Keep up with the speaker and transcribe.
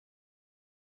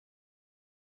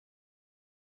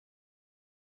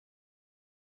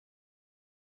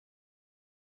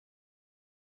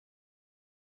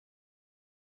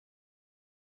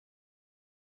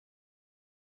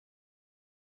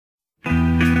So,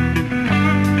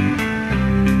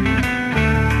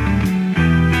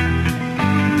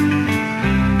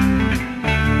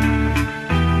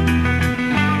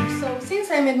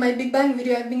 since I made my Big Bang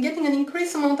video, I've been getting an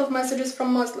increased amount of messages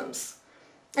from Muslims.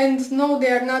 And no, they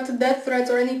are not death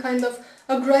threats or any kind of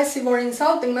aggressive or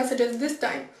insulting messages this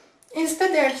time.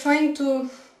 Instead, they are trying to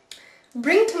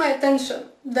bring to my attention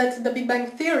that the Big Bang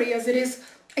Theory, as it is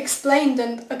explained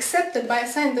and accepted by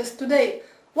scientists today,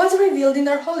 was revealed in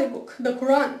their holy book, the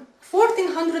Quran,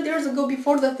 1400 years ago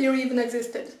before the theory even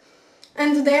existed.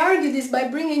 And they argue this by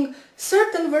bringing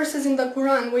certain verses in the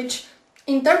Quran which,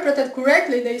 interpreted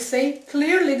correctly, they say,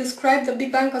 clearly describe the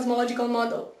Big Bang cosmological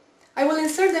model. I will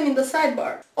insert them in the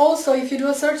sidebar. Also, if you do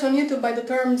a search on YouTube by the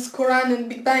terms Quran and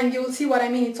Big Bang, you will see what I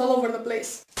mean, it's all over the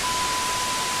place.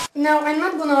 Now, I'm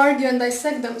not gonna argue and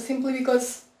dissect them simply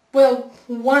because, well,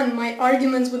 one, my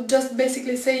arguments would just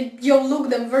basically say, yo, look,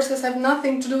 them verses have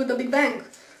nothing to do with the Big Bang.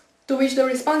 To which the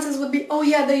responses would be, oh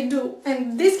yeah, they do,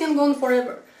 and this can go on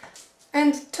forever.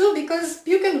 And two, because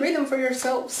you can read them for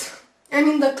yourselves. I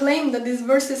mean, the claim that these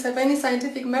verses have any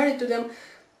scientific merit to them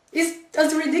is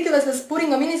as ridiculous as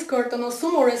putting a miniskirt on a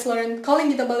sumo wrestler and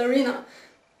calling it a ballerina.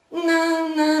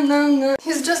 No.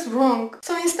 He's just wrong.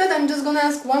 So instead I'm just gonna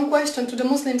ask one question to the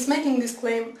Muslims making this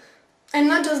claim. And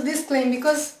not just this claim,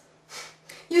 because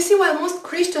you see, while most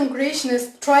Christian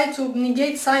creationists try to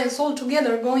negate science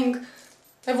altogether, going,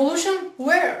 evolution?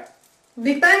 Where?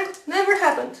 Big Bang? Never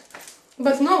happened.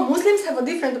 But no, Muslims have a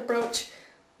different approach.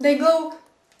 They go,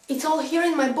 it's all here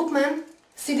in my book, man.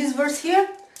 See this verse here?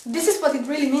 This is what it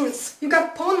really means. You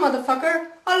got pawned, motherfucker.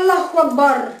 Allahu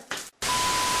Akbar.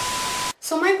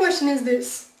 So my question is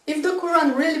this. If the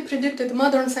Quran really predicted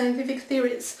modern scientific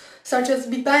theories, such as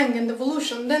Big Bang and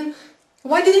evolution, then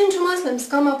why didn't you Muslims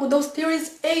come up with those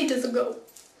theories ages ago?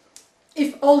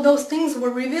 If all those things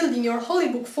were revealed in your holy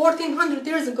book 1400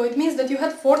 years ago, it means that you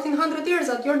had 1400 years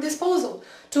at your disposal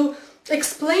to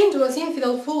explain to us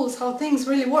infidel fools how things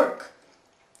really work.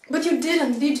 But you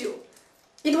didn't, did you?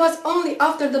 It was only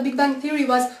after the Big Bang Theory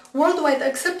was worldwide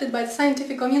accepted by the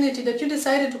scientific community that you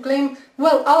decided to claim,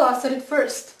 well, Allah said it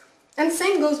first. And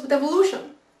same goes with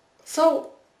evolution.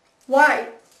 So, why?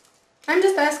 I'm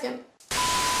just asking.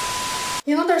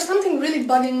 You know, there's something really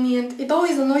bugging me, and it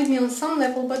always annoyed me on some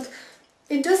level, but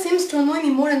it just seems to annoy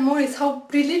me more and more, is how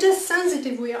religious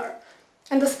sensitive we are.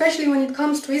 And especially when it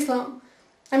comes to Islam.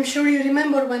 I'm sure you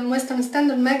remember when Western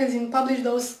Standard magazine published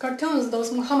those cartoons,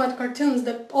 those Muhammad cartoons,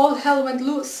 that all hell went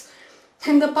loose.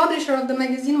 And the publisher of the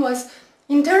magazine was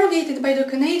interrogated by the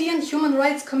Canadian Human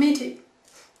Rights Committee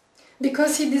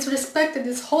because he disrespected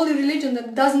this holy religion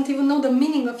that doesn't even know the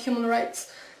meaning of human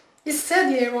rights. It's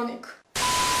sadly ironic.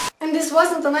 And this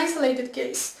wasn't an isolated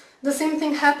case. The same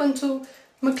thing happened to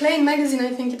Maclean magazine,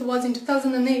 I think it was, in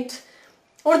 2008.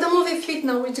 Or the movie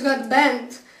Fitna, which got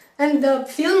banned. And the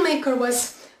filmmaker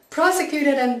was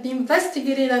prosecuted and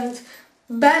investigated and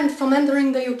banned from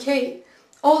entering the UK.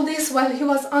 All this while he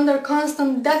was under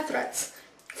constant death threats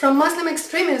from Muslim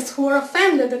extremists who were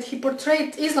offended that he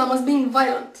portrayed Islam as being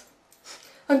violent.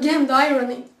 Again, the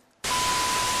irony.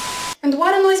 And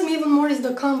what annoys me even more is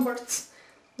the converts.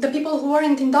 The people who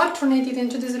weren't indoctrinated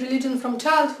into this religion from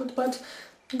childhood, but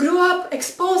grew up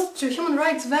exposed to human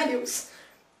rights values,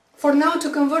 for now to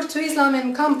convert to Islam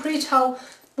and come preach how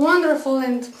wonderful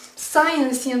and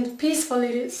sciencey and peaceful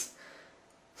it is.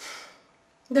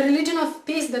 The religion of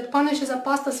peace that punishes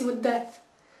apostasy with death.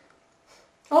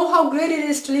 Oh, how great it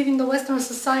is to live in the Western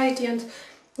society and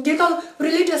get all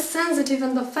religious sensitive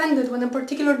and offended when a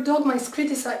particular dogma is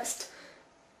criticized.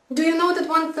 Do you know that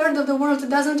 1/3 of the world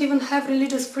doesn't even have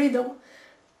religious freedom?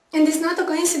 And it's not a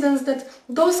coincidence that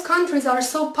those countries are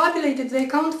so populated, they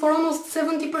account for almost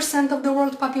 70% of the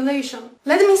world population.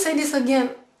 Let me say this again.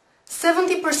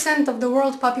 70% of the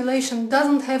world population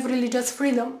doesn't have religious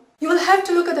freedom. You will have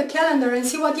to look at the calendar and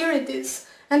see what year it is,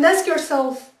 and ask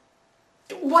yourself,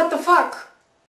 what the fuck?